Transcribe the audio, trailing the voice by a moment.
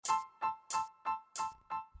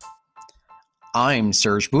I'm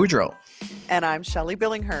Serge Boudreau. And I'm Shelley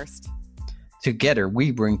Billinghurst. Together,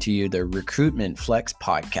 we bring to you the Recruitment Flex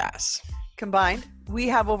podcast. Combined, we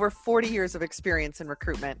have over 40 years of experience in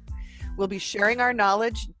recruitment. We'll be sharing our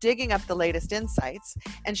knowledge, digging up the latest insights,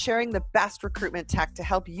 and sharing the best recruitment tech to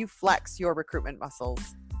help you flex your recruitment muscles.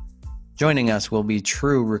 Joining us will be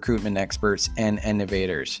true recruitment experts and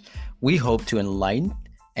innovators. We hope to enlighten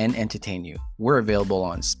and entertain you. We're available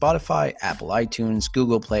on Spotify, Apple iTunes,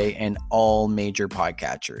 Google Play, and all major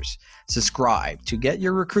podcatchers. Subscribe to get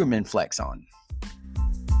your recruitment flex on.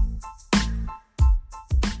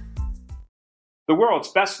 The world's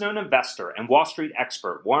best-known investor and Wall Street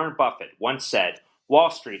expert Warren Buffett once said, "Wall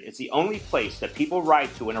Street is the only place that people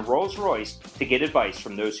ride to in a Rolls-Royce to get advice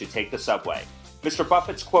from those who take the subway." Mr.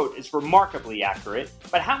 Buffett's quote is remarkably accurate,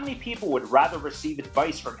 but how many people would rather receive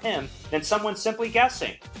advice from him than someone simply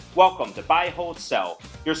guessing? Welcome to Buy, Hold, Sell,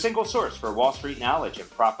 your single source for Wall Street knowledge and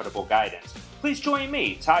profitable guidance. Please join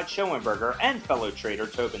me, Todd Schoenberger, and fellow trader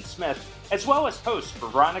Tobin Smith, as well as host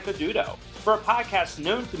Veronica Dudo, for a podcast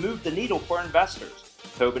known to move the needle for investors.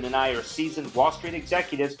 Tobin and I are seasoned Wall Street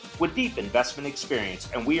executives with deep investment experience,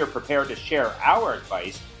 and we are prepared to share our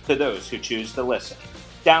advice to those who choose to listen.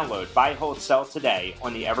 Download Buy, Hold, Sell today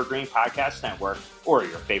on the Evergreen Podcast Network or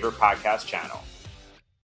your favorite podcast channel.